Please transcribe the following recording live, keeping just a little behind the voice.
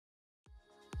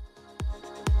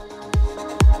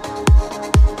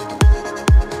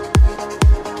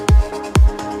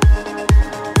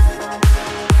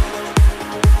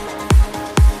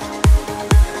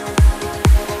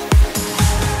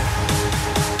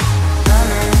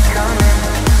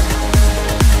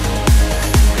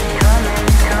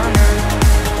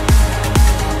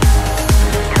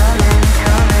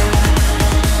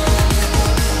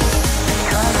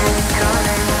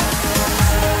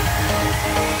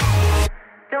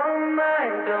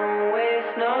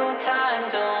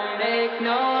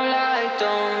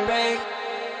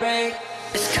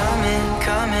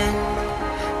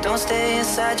Don't stay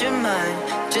inside your mind,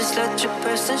 just let your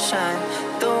person shine.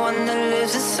 The one that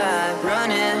lives inside,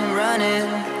 running, running,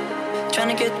 trying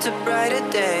to get to brighter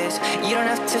days. You don't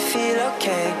have to feel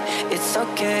okay, it's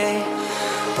okay.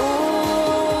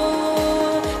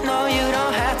 Ooh, no, you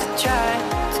don't have to try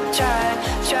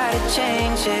to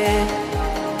change it.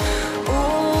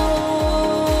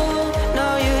 Ooh, no,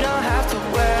 you don't have to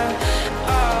wear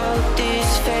all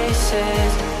these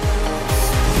faces.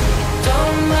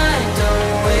 Don't mind,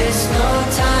 don't waste no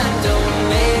time, don't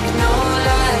make no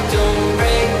lie, don't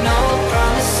break no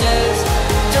promises.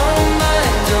 Don't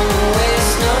mind, don't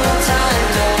waste no time,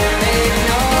 don't make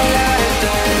no lie,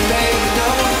 don't break no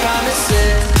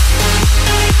promises.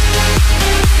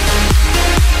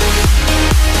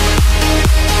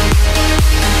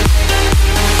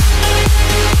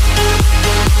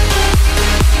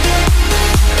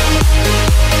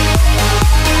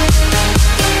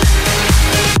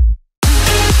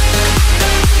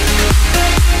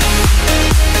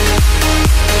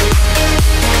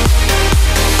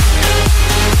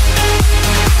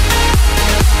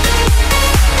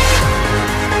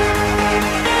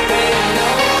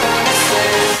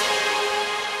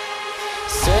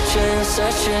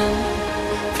 Searching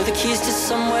for the keys to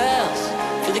somewhere else,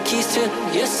 for the keys to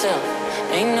yourself.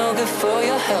 Ain't no good for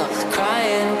your health.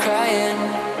 Crying, crying,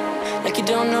 like you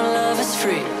don't know love is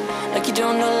free, like you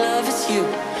don't know love is you,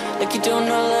 like you don't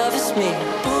know love is me.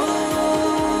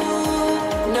 Ooh,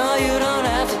 no, you don't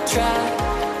have to try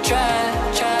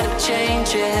to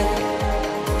change it.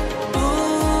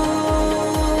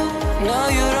 Ooh, no,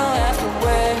 you don't have to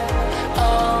wear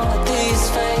all these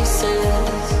faces.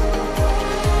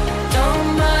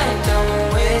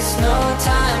 No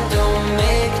time, don't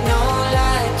make no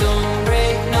lie, don't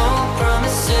break no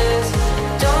promises.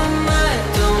 Don't mind,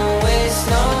 don't waste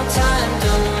no time,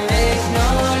 don't make no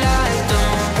lie,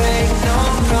 don't break no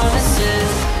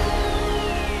promises.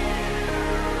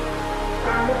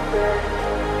 Promises.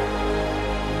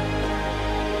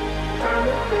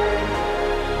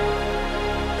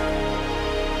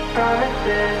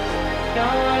 Promises. No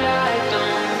lie,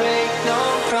 don't break no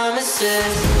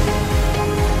promises.